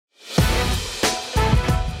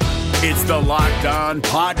It's the Locked On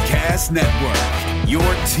Podcast Network, your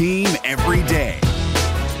team every day.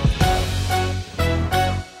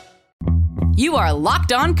 You are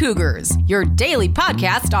Locked On Cougars, your daily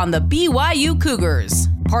podcast on the BYU Cougars,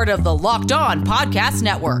 part of the Locked On Podcast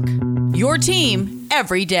Network, your team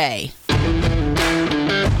every day.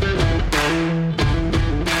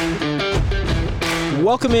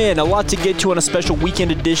 Welcome in. A lot to get to on a special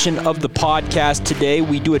weekend edition of the podcast today.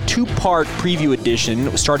 We do a two-part preview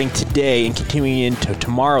edition starting today and continuing into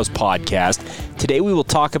tomorrow's podcast. Today we will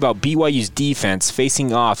talk about BYU's defense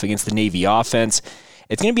facing off against the Navy offense.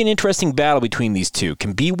 It's going to be an interesting battle between these two.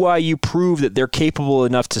 Can BYU prove that they're capable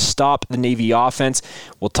enough to stop the Navy offense?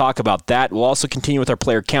 We'll talk about that. We'll also continue with our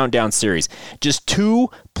player countdown series. Just two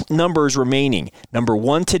numbers remaining. Number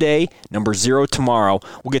 1 today, number 0 tomorrow.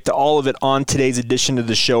 We'll get to all of it on today's edition of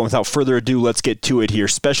the show. Without further ado, let's get to it here.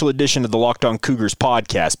 Special edition of the Locked On Cougars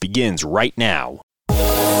podcast begins right now.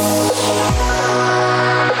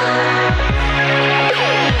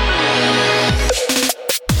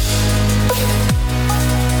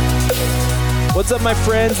 What's up, my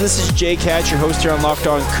friends? This is Jake Hatch, your host here on Locked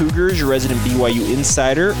On Cougars, your resident BYU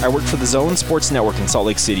insider. I work for the Zone Sports Network in Salt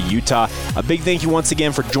Lake City, Utah. A big thank you once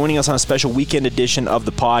again for joining us on a special weekend edition of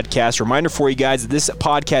the podcast. Reminder for you guys that this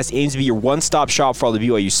podcast aims to be your one-stop shop for all the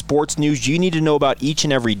BYU sports news you need to know about each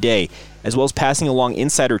and every day, as well as passing along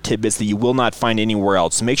insider tidbits that you will not find anywhere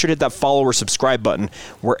else. So make sure to hit that follow or subscribe button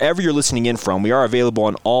wherever you're listening in from. We are available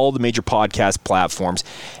on all the major podcast platforms.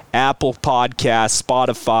 Apple Podcasts,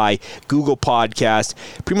 Spotify, Google Podcasts,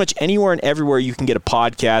 pretty much anywhere and everywhere you can get a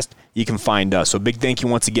podcast, you can find us. So big thank you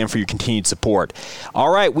once again for your continued support.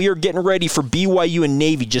 All right, we are getting ready for BYU and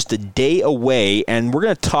Navy just a day away, and we're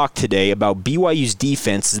going to talk today about BYU's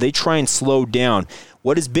defense as they try and slow down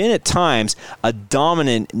what has been at times a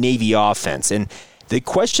dominant Navy offense. And the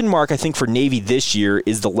question mark, I think, for Navy this year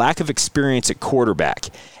is the lack of experience at quarterback.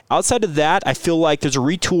 Outside of that, I feel like there's a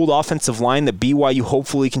retooled offensive line that BYU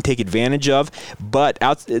hopefully can take advantage of. But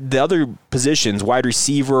the other positions, wide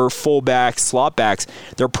receiver, fullback, slot backs,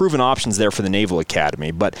 there are proven options there for the Naval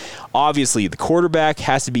Academy. But obviously, the quarterback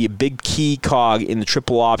has to be a big key cog in the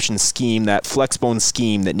triple option scheme, that flexbone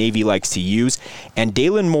scheme that Navy likes to use. And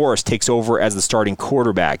Dalen Morris takes over as the starting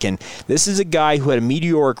quarterback. And this is a guy who had a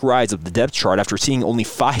meteoric rise up the depth chart after seeing only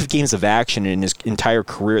 5 games of action in his entire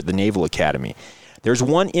career at the Naval Academy. There's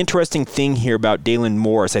one interesting thing here about Dalen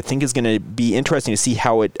Morris I think is going to be interesting to see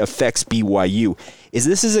how it affects BYU, is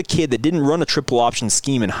this is a kid that didn't run a triple option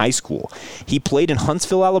scheme in high school. He played in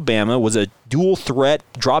Huntsville, Alabama, was a dual threat,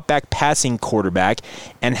 drop back passing quarterback,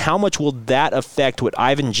 and how much will that affect what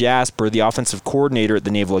Ivan Jasper, the offensive coordinator at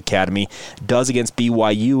the Naval Academy, does against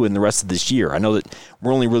BYU in the rest of this year? I know that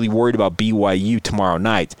we're only really worried about BYU tomorrow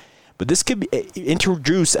night. But this could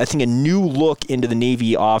introduce, I think, a new look into the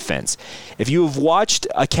Navy offense. If you have watched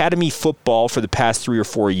Academy football for the past 3 or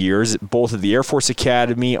 4 years, both at the Air Force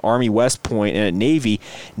Academy, Army West Point, and at Navy,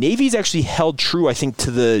 Navy's actually held true, I think, to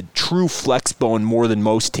the true flex bone more than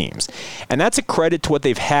most teams. And that's a credit to what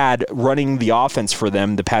they've had running the offense for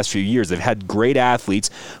them the past few years. They've had great athletes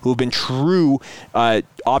who have been true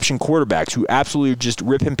option quarterbacks who absolutely just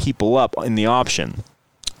ripping people up in the option.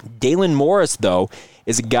 Dalen Morris, though,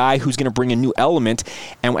 is a guy who's going to bring a new element,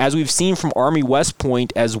 and as we've seen from Army West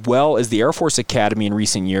Point as well as the Air Force Academy in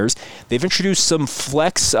recent years, they've introduced some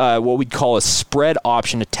flex, what we'd call a spread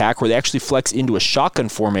option attack, where they actually flex into a shotgun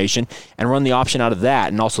formation and run the option out of that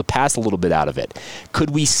and also pass a little bit out of it. Could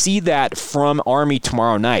we see that from Army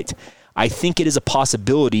tomorrow night? I think it is a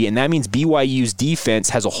possibility, and that means BYU's defense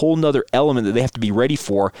has a whole nother element that they have to be ready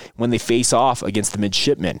for when they face off against the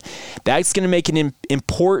midshipmen. That's going to make an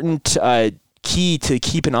important key to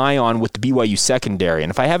keep an eye on with the BYU secondary.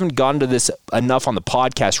 And if I haven't gotten to this enough on the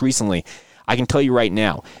podcast recently, I can tell you right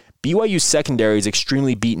now, BYU's secondary is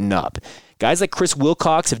extremely beaten up. Guys like Chris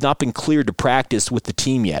Wilcox have not been cleared to practice with the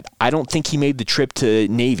team yet. I don't think he made the trip to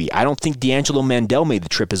Navy. I don't think D'Angelo Mandel made the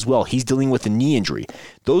trip as well. He's dealing with a knee injury.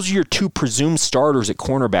 Those are your 2 presumed starters at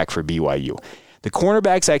cornerback for BYU. The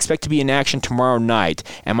cornerbacks I expect to be in action tomorrow night,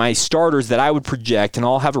 and my starters that I would project, and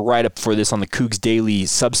I'll have a write-up for this on the Cougs Daily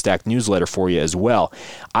Substack newsletter for you as well.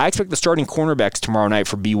 I expect the starting cornerbacks tomorrow night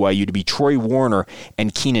for BYU to be Troy Warner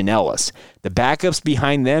and Keenan Ellis. The backups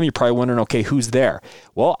behind them, you're probably wondering, okay, who's there?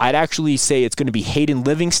 Well, I'd actually say it's going to be Hayden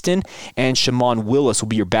Livingston and Shamon Willis will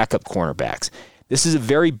be your backup cornerbacks. This is a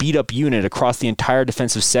very beat-up unit across the entire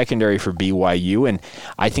defensive secondary for BYU, and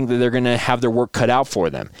I think that they're going to have their work cut out for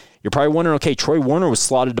them. You're probably wondering, okay, Troy Warner was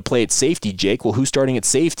slotted to play at safety, Jake. Well, who's starting at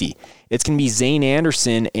safety? It's going to be Zane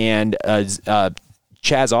Anderson and Chaz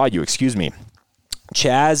Audu,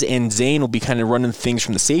 Chaz and Zane will be kind of running things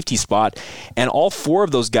from the safety spot. And all four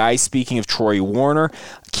of those guys, speaking of Troy Warner,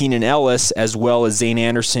 Keenan Ellis, as well as Zane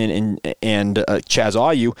Anderson and Chaz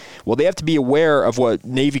Ayu, well, they have to be aware of what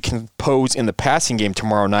Navy can pose in the passing game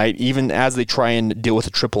tomorrow night, even as they try and deal with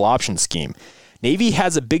a triple option scheme. Navy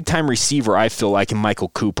has a big-time receiver, I feel like, in Michael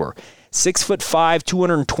Cooper. 6'5",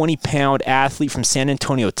 220-pound athlete from San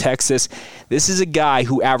Antonio, Texas. This is a guy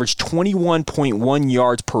who averaged 21.1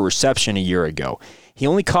 yards per reception a year ago. He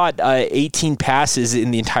only caught 18 passes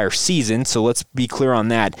in the entire season, so let's be clear on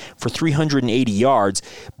that, for 380 yards.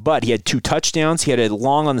 But he had 2 touchdowns. He had a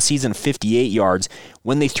long on the season of 58 yards.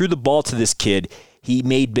 When they threw the ball to this kid, he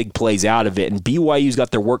made big plays out of it, and BYU's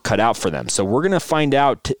got their work cut out for them. So we're going to find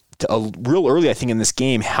out real early, I think, in this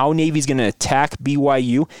game, how Navy's going to attack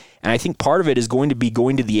BYU, and I think part of it is going to be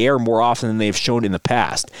going to the air more often than they've shown in the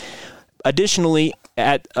past. Additionally,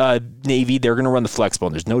 at Navy, they're going to run the flex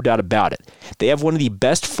bone. There's no doubt about it. They have one of the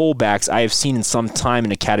best fullbacks I have seen in some time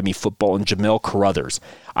in academy football in Jamel Carruthers.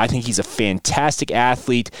 I think he's a fantastic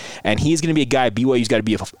athlete, and he's going to be a guy BYU's got to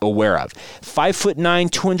be aware of. 5'9",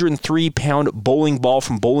 203-pound bowling ball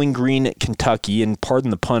from Bowling Green, Kentucky, and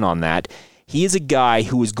pardon the pun on that. He is a guy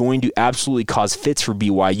who is going to absolutely cause fits for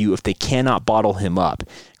BYU if they cannot bottle him up.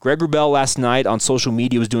 Greg Wrubell last night on social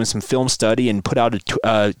media was doing some film study and put out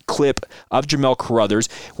a clip of Jamel Carruthers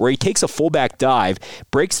where he takes a fullback dive,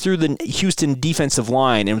 breaks through the Houston defensive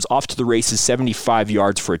line, and was off to the races 75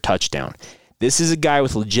 yards for a touchdown. This is a guy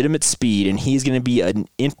with legitimate speed, and he's going to be an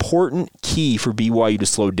important key for BYU to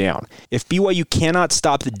slow down. If BYU cannot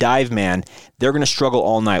stop the dive man, they're going to struggle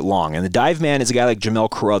all night long. And the dive man is a guy like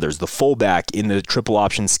Jamel Carruthers, the fullback in the triple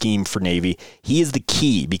option scheme for Navy. He is the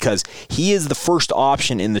key because he is the first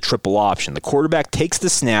option in the triple option. The quarterback takes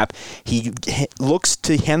the snap. He looks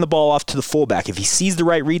to hand the ball off to the fullback. If he sees the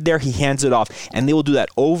right read there, he hands it off. And they will do that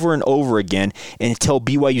over and over again until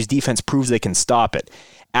BYU's defense proves they can stop it.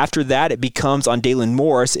 After that, it becomes on Dalen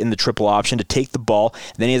Morris in the triple option to take the ball.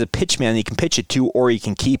 Then he has a pitch man that he can pitch it to, or he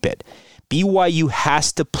can keep it. BYU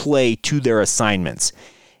has to play to their assignments.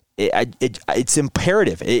 It's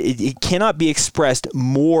imperative. It cannot be expressed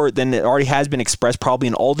more than it already has been expressed, probably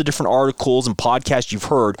in all the different articles and podcasts you've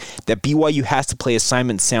heard, that BYU has to play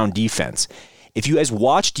assignment sound defense. If you guys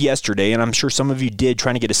watched yesterday, and I'm sure some of you did,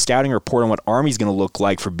 trying to get a scouting report on what Army's going to look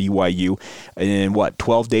like for BYU in,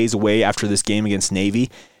 12 days away after this game against Navy,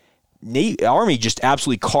 Army just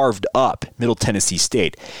absolutely carved up Middle Tennessee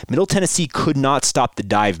State. Middle Tennessee could not stop the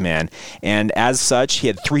dive man, and as such, he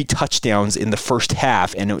had 3 touchdowns in the first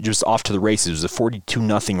half, and it was just off to the races. It was a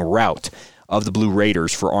 42-0 rout of the Blue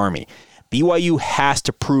Raiders for Army. BYU has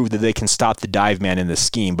to prove that they can stop the dive man in this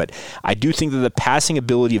scheme, but I do think that the passing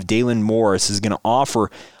ability of Dalen Morris is going to offer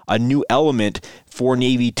a new element for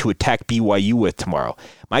Navy to attack BYU with tomorrow.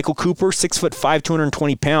 Michael Cooper, 6'5",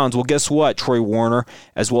 220 pounds. Well, guess what, Troy Warner,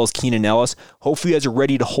 as well as Keenan Ellis? Hopefully you guys are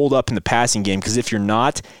ready to hold up in the passing game, because if you're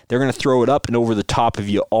not, they're going to throw it up and over the top of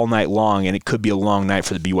you all night long, and it could be a long night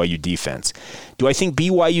for the BYU defense. Do I think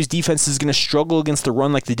BYU's defense is going to struggle against the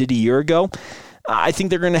run like they did a year ago? I think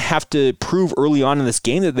they're going to have to prove early on in this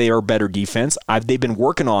game that they are a better defense. They've been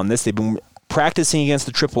working on this. They've been practicing against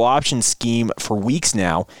the triple option scheme for weeks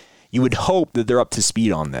now. You would hope that they're up to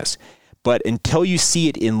speed on this. But until you see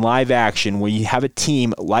it in live action, when you have a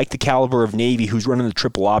team like the caliber of Navy who's running the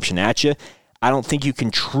triple option at you, I don't think you can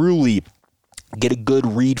truly get a good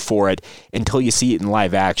read for it until you see it in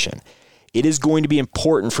live action. It is going to be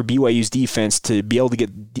important for BYU's defense to be able to get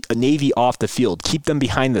a Navy off the field, keep them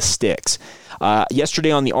behind the sticks.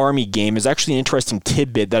 Yesterday on the Army game is actually an interesting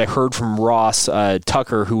tidbit that I heard from Ross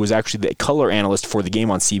Tucker, who was actually the color analyst for the game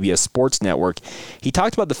on CBS Sports Network. He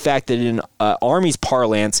talked about the fact that in Army's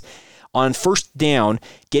parlance, on first down,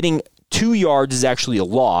 getting 2 yards is actually a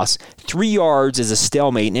loss. 3 yards is a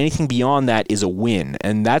stalemate, and anything beyond that is a win.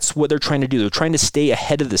 And that's what they're trying to do. They're trying to stay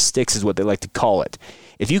ahead of the sticks is what they like to call it.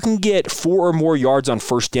 If you can get 4 or more yards on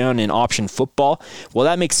first down in option football, well,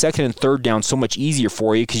 that makes second and third down so much easier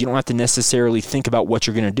for you because you don't have to necessarily think about what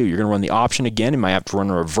you're going to do. You're going to run the option again. You might have to run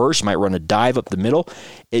a reverse. You might run a dive up the middle.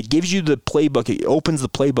 It gives you the playbook. It opens the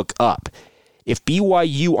playbook up. If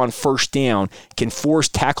BYU on first down can force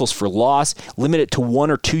tackles for loss, limit it to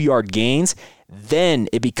 1 or 2 yard gains, then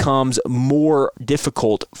it becomes more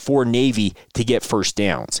difficult for Navy to get first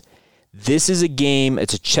downs. This is a game,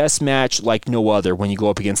 it's a chess match like no other when you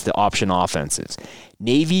go up against the option offenses.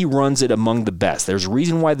 Navy runs it among the best. There's a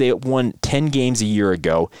reason why they won 10 games a year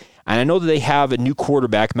ago. And I know that they have a new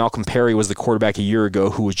quarterback. Malcolm Perry was the quarterback a year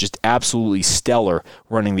ago who was just absolutely stellar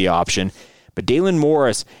running the option. But Dalen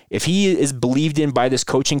Morris, if he is believed in by this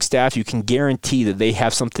coaching staff, you can guarantee that they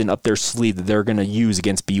have something up their sleeve that they're going to use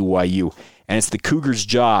against BYU. and it's the Cougars'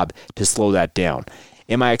 job to slow that down.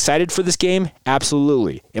 Am I excited for this game?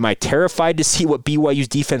 Absolutely. Am I terrified to see what BYU's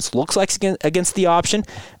defense looks like against the option?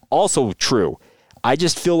 Also true. I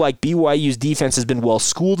just feel like BYU's defense has been well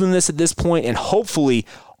schooled in this at this point, and hopefully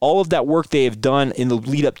all of that work they have done in the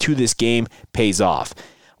lead up to this game pays off.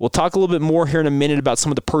 We'll talk a little bit more here in a minute about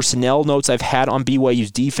some of the personnel notes I've had on BYU's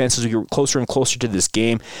defense as we get closer and closer to this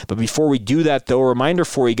game. But before we do that, though, a reminder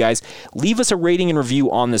for you guys, leave us a rating and review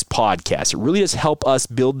on this podcast. It really does help us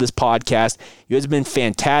build this podcast. You guys have been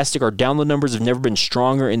fantastic. Our download numbers have never been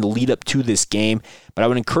stronger in the lead up to this game. But I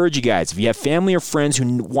would encourage you guys, if you have family or friends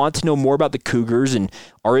who want to know more about the Cougars and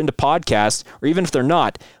are into podcasts, or even if they're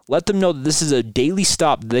not, let them know that this is a daily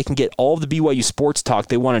stop that they can get all of the BYU sports talk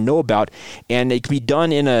they want to know about, and it can be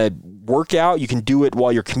done in a workout. You can do it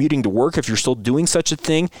while you're commuting to work if you're still doing such a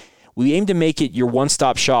thing. We aim to make it your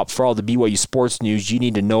one-stop shop for all the BYU sports news you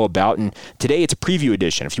need to know about, and today it's a preview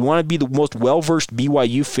edition. If you want to be the most well-versed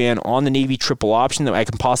BYU fan on the Navy triple option that I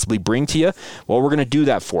can possibly bring to you, well, we're going to do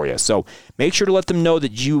that for you. So make sure to let them know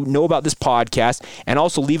that you know about this podcast, and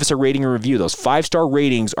also leave us a rating and review. Those 5-star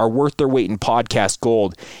ratings are worth their weight in podcast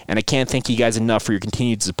gold, and I can't thank you guys enough for your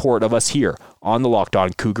continued support of us here on the Locked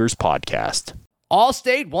On Cougars podcast.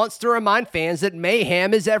 Allstate wants to remind fans that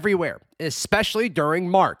mayhem is everywhere, especially during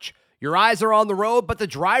March. Your eyes are on the road, but the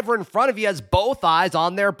driver in front of you has both eyes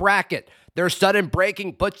on their bracket. Their sudden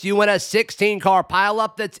braking puts you in a 16-car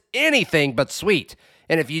pileup that's anything but sweet.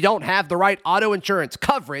 And if you don't have the right auto insurance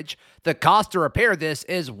coverage, the cost to repair this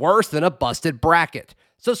is worse than a busted bracket.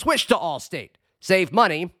 So switch to Allstate, save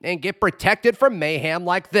money, and get protected from mayhem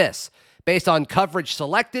like this. Based on coverage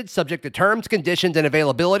selected, subject to terms, conditions, and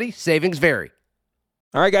availability, savings vary.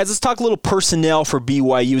 All right, guys, let's talk a little personnel for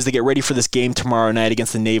BYU as they get ready for this game tomorrow night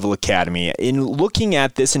against the Naval Academy. In looking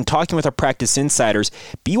at this and talking with our practice insiders,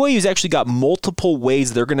 BYU's actually got multiple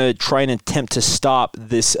ways they're going to try and attempt to stop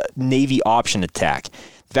this Navy option attack.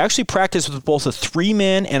 They've actually practiced with both a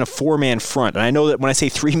 3-man and a 4-man front. And I know that when I say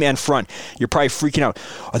 3-man front, you're probably freaking out.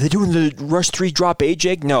 Are they doing the rush 3 drop 8,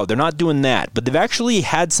 Jake? No, they're not doing that. But they've actually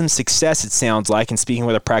had some success, it sounds like, in speaking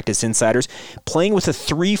with our practice insiders, playing with a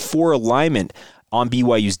 3-4 alignment on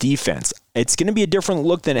BYU's defense. It's going to be a different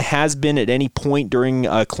look than it has been at any point during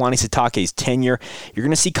Kalani Sitake's tenure. You're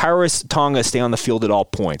going to see Kairos Tonga stay on the field at all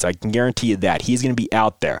points. I can guarantee you that. He's going to be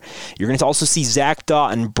out there. You're going to also see Zach Daw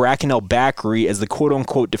and Bracken El-Bakri as the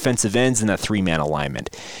quote-unquote defensive ends in that 3-man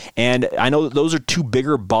alignment. And I know that those are two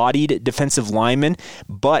bigger-bodied defensive linemen,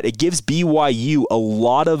 but it gives BYU a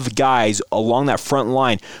lot of guys along that front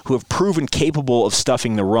line who have proven capable of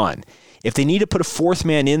stuffing the run. If they need to put a 4th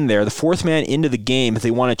man in there, the 4th man into the game, if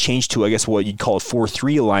they want to change to, I guess, what you'd call a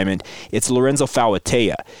 4-3 alignment, it's Lorenzo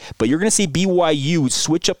Fauatea. But you're going to see BYU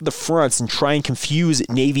switch up the fronts and try and confuse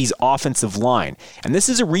Navy's offensive line. And this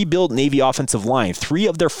is a rebuilt Navy offensive line. 3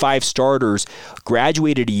 of their 5 starters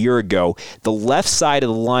graduated a year ago. The left side of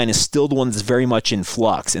the line is still the one that's very much in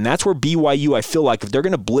flux. And that's where BYU, I feel like, if they're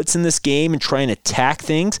going to blitz in this game and try and attack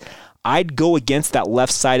things, I'd go against that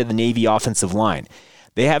left side of the Navy offensive line.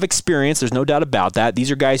 They have experience, there's no doubt about that.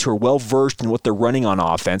 These are guys who are well-versed in what they're running on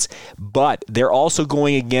offense, but they're also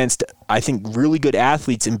going against, I think, really good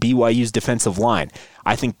athletes in BYU's defensive line.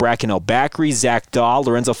 I think Bracken El-Bakri, Zach Daw,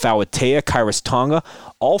 Lorenzo Fauatea, Kairos Tonga,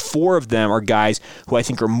 all 4 of them are guys who I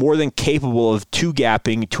think are more than capable of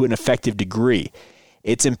two-gapping to an effective degree.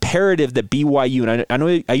 It's imperative that BYU, and I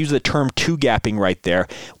know I use the term two-gapping right there.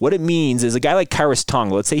 What it means is a guy like Kairos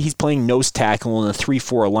Tonga, let's say he's playing nose tackle in a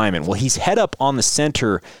 3-4 alignment. Well, he's head up on the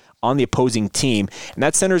center on the opposing team, and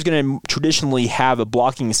that center is going to traditionally have a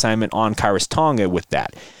blocking assignment on Kairos Tonga with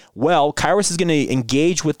that. Well, Kairos is going to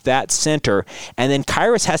engage with that center, and then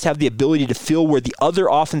Kairos has to have the ability to feel where the other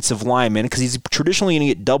offensive lineman, because he's traditionally going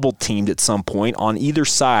to get double-teamed at some point on either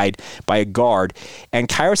side by a guard, and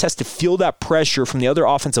Kairos has to feel that pressure from the other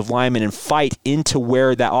offensive lineman and fight into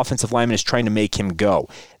where that offensive lineman is trying to make him go.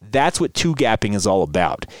 That's what two-gapping is all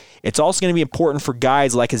about. It's also going to be important for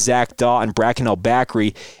guys like a Zach Daw and Bracken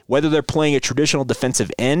El-Bakri, whether they're playing a traditional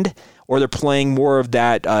defensive end or they're playing more of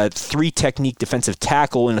that 3-technique defensive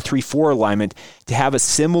tackle in a 3-4 alignment, to have a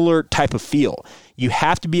similar type of feel. You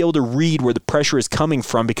have to be able to read where the pressure is coming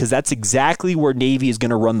from, because that's exactly where Navy is going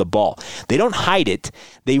to run the ball. They don't hide it.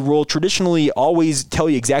 They will traditionally always tell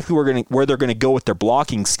you exactly where they're going to go with their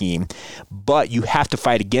blocking scheme, but you have to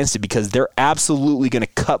fight against it, because they're absolutely going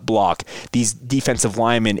to cut block these defensive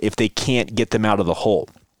linemen if they can't get them out of the hole.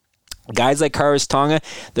 Guys like Kairos Tonga,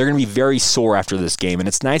 they're going to be very sore after this game, and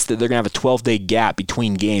it's nice that they're going to have a 12-day gap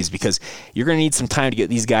between games, because you're going to need some time to get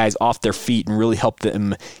these guys off their feet and really help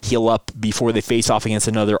them heal up before they face off against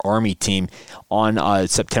another Army team on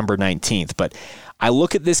September 19th. But I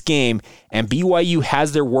look at this game, and BYU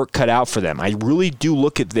has their work cut out for them. I really do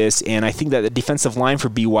look at this, and I think that the defensive line for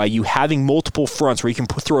BYU, having multiple fronts where you can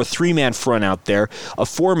throw a 3-man front out there, a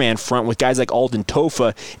 4-man front with guys like Alden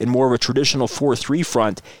Tofa in more of a traditional 4-3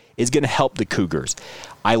 front, is going to help the Cougars.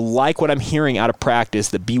 I like what I'm hearing out of practice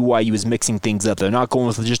that BYU is mixing things up. They're not going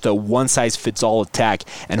with just a one-size-fits-all attack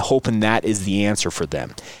and hoping that is the answer for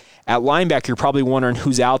them. At linebacker, you're probably wondering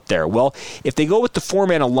who's out there. Well, if they go with the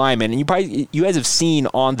 4-man alignment, and you guys have seen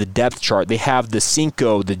on the depth chart, they have the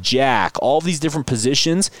Cinco, the Jack, all these different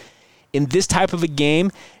positions. In this type of a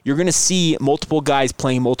game, you're going to see multiple guys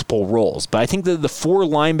playing multiple roles. But I think that the 4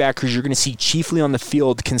 linebackers you're going to see chiefly on the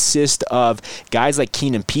field consist of guys like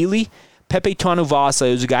Keenan Pili, Pepe Tanuvasa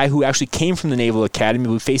is a guy who actually came from the Naval Academy,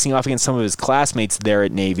 who was facing off against some of his classmates there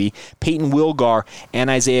at Navy, Peyton Wilgar, and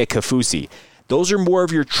Isaiah Kafusi. Those are more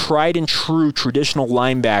of your tried and true traditional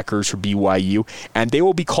linebackers for BYU, and they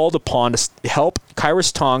will be called upon to help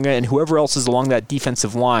Kairos Tonga and whoever else is along that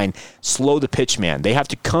defensive line slow the pitch man. They have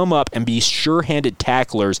to come up and be sure-handed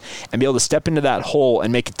tacklers and be able to step into that hole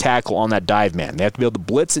and make a tackle on that dive man. They have to be able to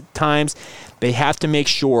blitz at times. They have to make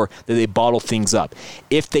sure that they bottle things up.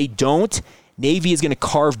 If they don't, Navy is going to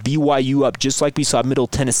carve BYU up just like we saw Middle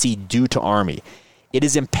Tennessee do to Army. It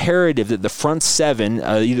is imperative that the front 7,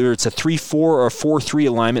 either it's a 3-4 or a 4-3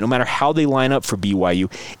 alignment, no matter how they line up for BYU,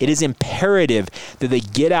 it is imperative that they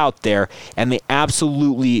get out there and they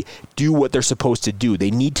absolutely do what they're supposed to do. They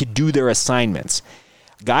need to do their assignments.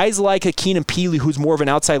 Guys like a Keenan Pili, who's more of an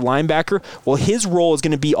outside linebacker, well, his role is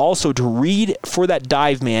going to be also to read for that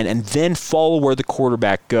dive man and then follow where the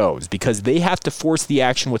quarterback goes, because they have to force the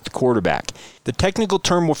action with the quarterback. The technical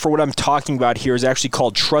term for what I'm talking about here is actually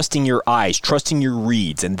called trusting your eyes, trusting your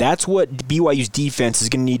reads, and that's what BYU's defense is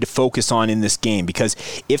going to need to focus on in this game, because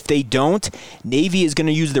if they don't, Navy is going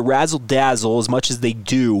to use the razzle-dazzle as much as they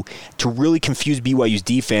do to really confuse BYU's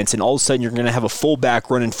defense, and all of a sudden you're going to have a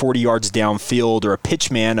fullback running 40 yards downfield or a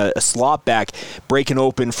pitch man, a slot back, breaking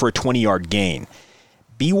open for a 20-yard gain.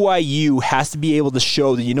 BYU has to be able to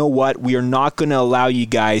show that, you know what, we are not going to allow you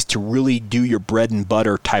guys to really do your bread and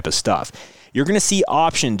butter type of stuff. You're going to see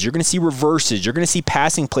options, you're going to see reverses, you're going to see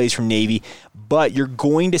passing plays from Navy, but you're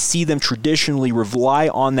going to see them traditionally rely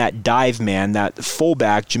on that dive man, that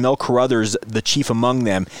fullback, Jamel Carruthers, the chief among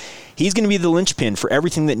them. He's going to be the linchpin for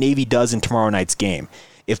everything that Navy does in tomorrow night's game.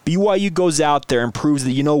 If BYU goes out there and proves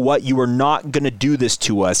that, you know what, you are not going to do this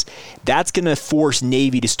to us, that's going to force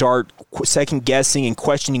Navy to start second-guessing and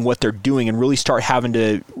questioning what they're doing and really start having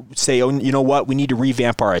to say, oh, you know what, we need to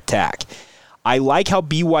revamp our attack. I like how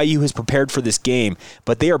BYU has prepared for this game,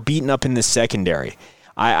 but they are beaten up in this secondary.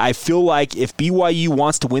 I feel like if BYU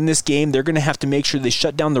wants to win this game, they're going to have to make sure they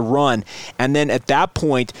shut down the run, and then at that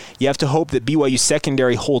point, you have to hope that BYU's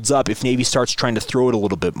secondary holds up if Navy starts trying to throw it a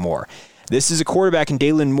little bit more. This is a quarterback in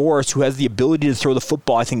Dalen Morris who has the ability to throw the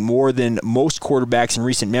football, I think, more than most quarterbacks in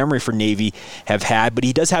recent memory for Navy have had, but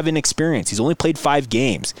he does have inexperience. He's only played 5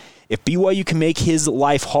 games. If BYU can make his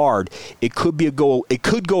life hard, it could go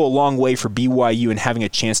a long way for BYU in having a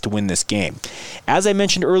chance to win this game. As I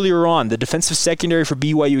mentioned earlier on, the defensive secondary for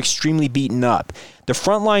BYU extremely beaten up. The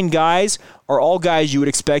frontline guys are all guys you would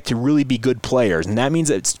expect to really be good players, and that means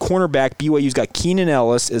that it's cornerback, BYU's got Keenan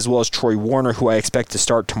Ellis as well as Troy Warner, who I expect to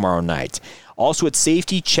start tomorrow night. Also at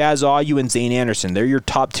safety, Chaz Ayu and Zane Anderson. They're your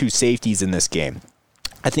top 2 safeties in this game.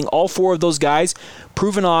 I think all 4 of those guys,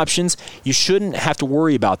 proven options, you shouldn't have to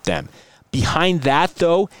worry about them. Behind that,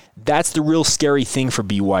 though, that's the real scary thing for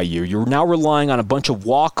BYU. You're now relying on a bunch of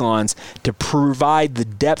walk-ons to provide the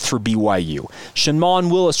depth for BYU.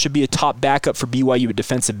 Shanmon Willis should be a top backup for BYU at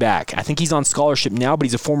defensive back. I think he's on scholarship now, but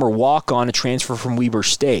he's a former walk-on, a transfer from Weber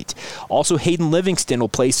State. Also, Hayden Livingston will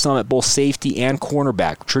play some at both safety and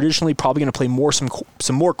cornerback. Traditionally, probably going to play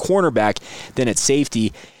some more cornerback than at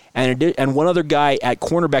safety. And one other guy at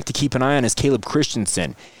cornerback to keep an eye on is Caleb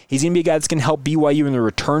Christensen. He's going to be a guy that's going to help BYU in the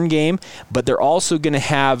return game, but they're also going to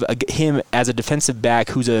have him as a defensive back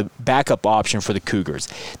who's a backup option for the Cougars.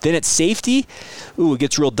 Then at safety, it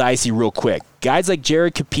gets real dicey real quick. Guys like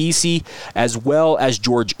Jared Capisi as well as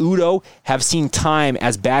George Udo have seen time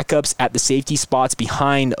as backups at the safety spots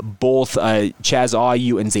behind both Chaz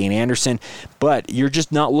Ayu and Zane Anderson, but you're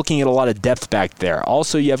just not looking at a lot of depth back there.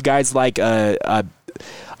 Also, you have guys like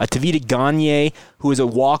Tavita Gagne, who is a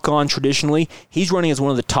walk-on traditionally. He's running as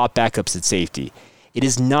one of the top backups at safety. It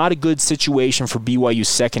is not a good situation for BYU's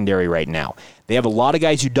secondary right now. They have a lot of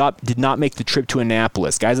guys who did not make the trip to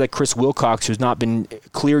Annapolis. Guys like Chris Wilcox, who's not been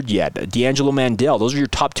cleared yet. D'Angelo Mandel. Those are your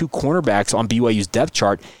top 2 cornerbacks on BYU's depth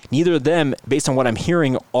chart. Neither of them, based on what I'm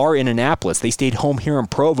hearing, are in Annapolis. They stayed home here in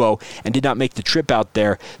Provo and did not make the trip out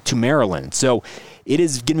there to Maryland. So it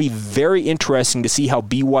is going to be very interesting to see how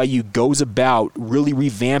BYU goes about really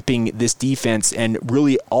revamping this defense and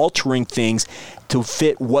really altering things to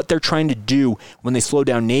fit what they're trying to do when they slow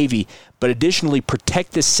down Navy, but additionally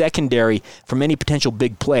protect the secondary from any potential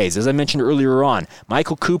big plays. As I mentioned earlier on,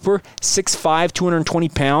 Michael Cooper, 6'5", 220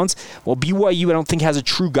 pounds. Well, BYU, I don't think, has a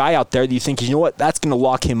true guy out there that you think, you know what, that's going to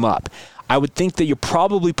lock him up. I would think that you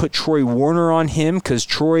probably put Troy Warner on him because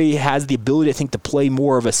Troy has the ability, I think, to play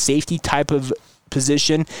more of a safety type of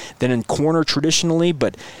position than in corner traditionally,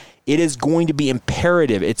 but it is going to be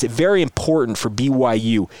imperative. It's very important for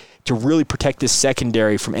BYU to really protect this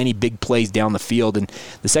secondary from any big plays down the field. And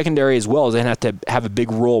the secondary as well is going to have to have a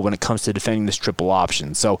big role when it comes to defending this triple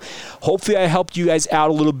option. So hopefully I helped you guys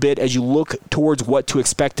out a little bit as you look towards what to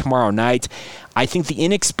expect tomorrow night. I think the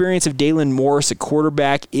inexperience of Dalen Morris at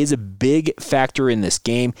quarterback is a big factor in this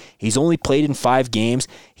game. He's only played in 5 games.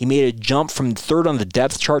 He made a jump from 3rd on the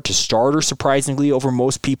depth chart to starter, surprisingly, over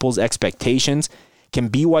most people's expectations. Can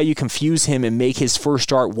BYU confuse him and make his first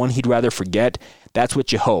start one he'd rather forget? That's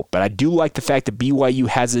what you hope. But I do like the fact that BYU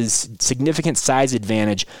has a significant size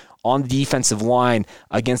advantage on the defensive line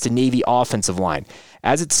against a Navy offensive line.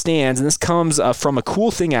 As it stands, and this comes from a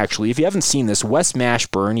cool thing actually, if you haven't seen this, Wes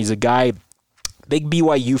Mashburn, he's a guy, big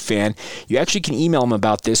BYU fan. You actually can email him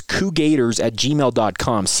about this,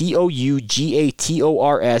 cougators@gmail.com,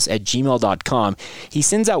 cougators@gmail.com. He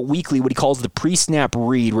sends out weekly what he calls the pre-snap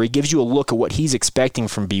read, where he gives you a look at what he's expecting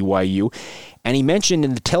from BYU. And he mentioned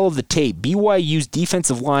in the tell of the tape, BYU's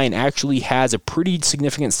defensive line actually has a pretty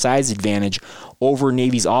significant size advantage over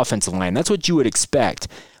Navy's offensive line. That's what you would expect.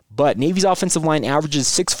 But Navy's offensive line averages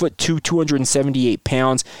 6'2", 278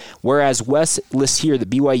 pounds, whereas Wes lists here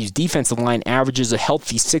that BYU's defensive line averages a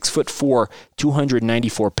healthy 6'4",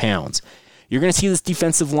 294 pounds. You're going to see this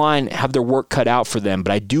defensive line have their work cut out for them,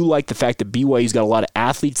 but I do like the fact that BYU's got a lot of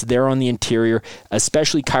athletes there on the interior,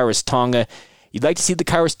 especially Kairos Tonga. You'd like to see the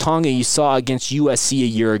Kairos Tonga you saw against USC a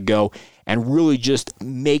year ago and really just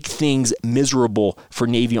make things miserable for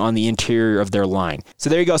Navy on the interior of their line. So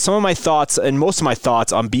there you go. Some of my thoughts and most of my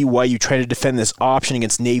thoughts on BYU trying to defend this option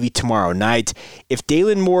against Navy tomorrow night. If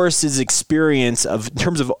Dalen Morris's experience in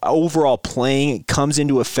terms of overall playing comes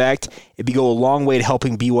into effect, it'd go a long way to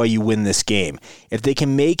helping BYU win this game. If they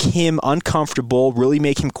can make him uncomfortable, really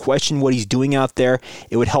make him question what he's doing out there,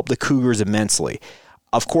 it would help the Cougars immensely.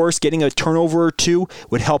 Of course, getting a turnover or 2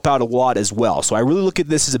 would help out a lot as well. So I really look at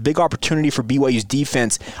this as a big opportunity for BYU's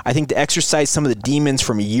defense, I think, to exercise some of the demons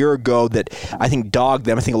from a year ago that I think dogged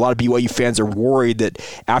them. I think a lot of BYU fans are worried that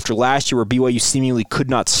after last year where BYU seemingly could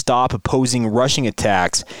not stop opposing rushing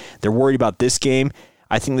attacks, they're worried about this game.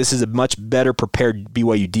 I think this is a much better prepared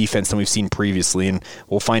BYU defense than we've seen previously, and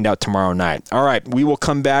we'll find out tomorrow night. All right, we will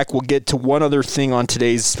come back. We'll get to one other thing on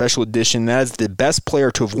today's special edition. That is the best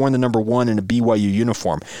player to have worn the number 1 in a BYU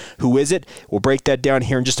uniform. Who is it? We'll break that down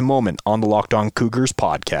here in just a moment on the Locked On Cougars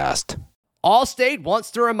podcast. Allstate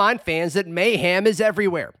wants to remind fans that mayhem is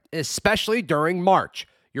everywhere, especially during March.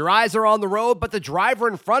 Your eyes are on the road, but the driver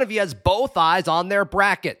in front of you has both eyes on their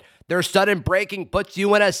bracket. Their sudden braking puts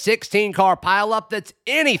you in a 16-car pileup that's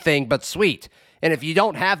anything but sweet. And if you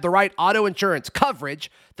don't have the right auto insurance coverage,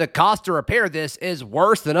 the cost to repair this is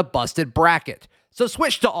worse than a busted bracket. So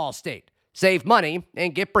switch to Allstate, save money,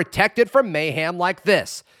 and get protected from mayhem like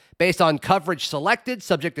this. Based on coverage selected,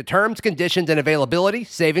 subject to terms, conditions, and availability,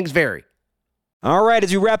 savings vary. All right, as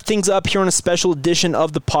we wrap things up here on a special edition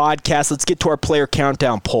of the podcast, let's get to our player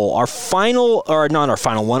countdown poll. Our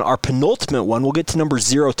penultimate one, we'll get to number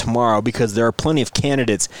 0 tomorrow because there are plenty of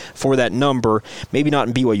candidates for that number. Maybe not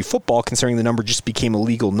in BYU football, considering the number just became a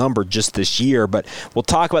legal number just this year, but we'll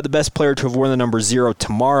talk about the best player to have worn the number 0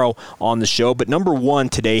 tomorrow on the show. But number 1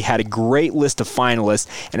 today had a great list of finalists,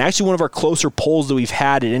 and actually one of our closer polls that we've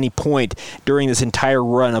had at any point during this entire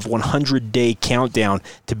run of 100-day countdown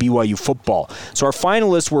to BYU football. So our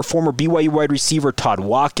finalists were former BYU wide receiver Todd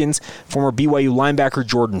Watkins, former BYU linebacker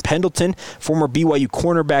Jordan Pendleton, former BYU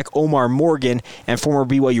cornerback Omar Morgan, and former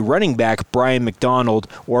BYU running back Brian McDonald,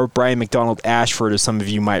 or Brian McDonald Ashford, as some of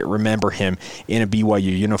you might remember him in a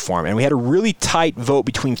BYU uniform. And we had a really tight vote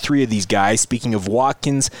between 3 of these guys, speaking of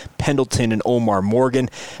Watkins, Pendleton, and Omar Morgan.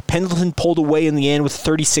 Pendleton pulled away in the end with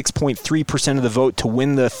 36.3% of the vote to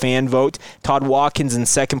win the fan vote. Todd Watkins in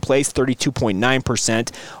second place,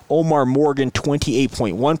 32.9%. Omar Morgan,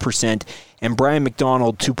 28.1%, and Brian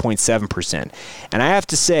McDonald, 2.7%. And I have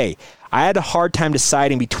to say, I had a hard time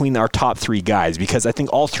deciding between our top 3 guys because I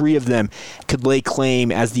think all 3 of them could lay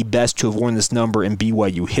claim as the best to have worn this number in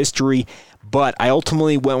BYU history. But I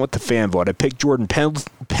ultimately went with the fan vote. I picked Jordan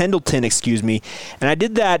Pendleton, and I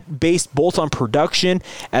did that based both on production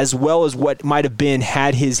as well as what might have been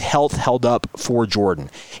had his health held up for Jordan.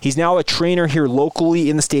 He's now a trainer here locally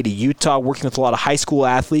in the state of Utah, working with a lot of high school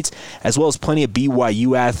athletes as well as plenty of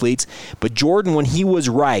BYU athletes. But Jordan, when he was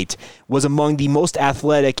right, was among the most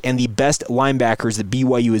athletic and the best linebackers that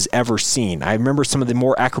BYU has ever seen. I remember some of the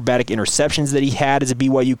more acrobatic interceptions that he had as a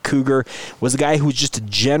BYU Cougar. Was a guy who was just a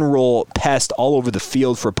general pest all over the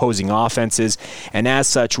field for opposing offenses, and as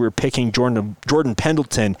such, we're picking Jordan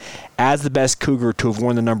Pendleton as the best Cougar to have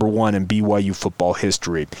worn the number 1 in BYU football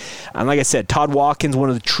history. And like I said, Todd Watkins, one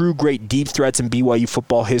of the true great deep threats in BYU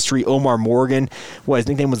football history. Omar Morgan, his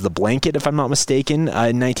nickname was the Blanket, if I'm not mistaken,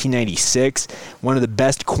 in 1996. One of the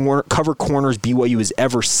best cover corners BYU has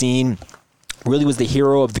ever seen. Really was the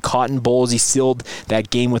hero of the Cotton Bowl as he sealed that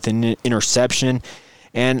game with an interception.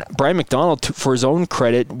 And Brian McDonald, for his own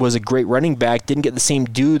credit, was a great running back. Didn't get the same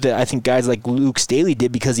due that I think guys like Luke Staley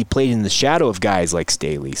did because he played in the shadow of guys like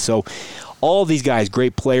Staley. So all of these guys,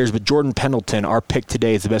 great players, but Jordan Pendleton, our pick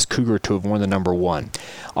today, is the best Cougar to have worn the number 1.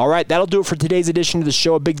 All right, that'll do it for today's edition of the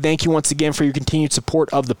show. A big thank you once again for your continued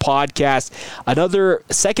support of the podcast. Another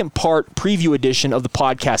second-part preview edition of the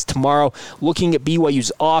podcast tomorrow, looking at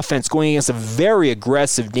BYU's offense, going against a very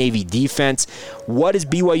aggressive Navy defense. What does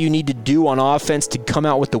BYU need to do on offense to come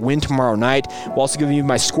out with the win tomorrow night? We'll also give you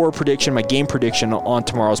my score prediction, my game prediction on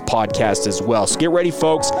tomorrow's podcast as well. So get ready,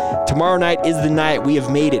 folks. Tomorrow night is the night. We have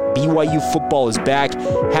made it. BYU football is back.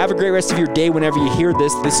 Have a great rest of your day whenever you hear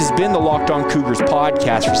this. This has been the Locked On Cougars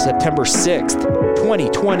podcast for September 6th,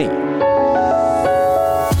 2020.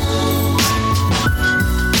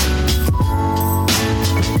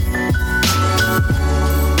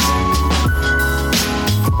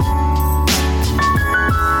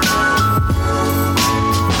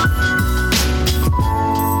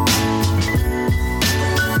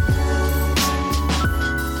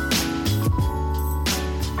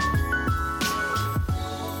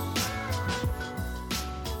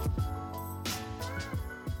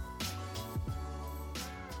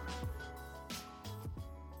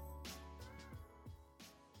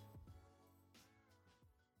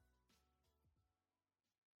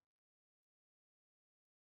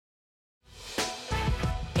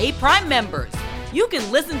 Hey, Prime members, you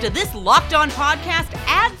can listen to this Locked On podcast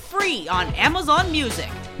ad-free on Amazon Music.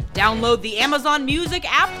 Download the Amazon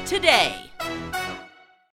Music app today.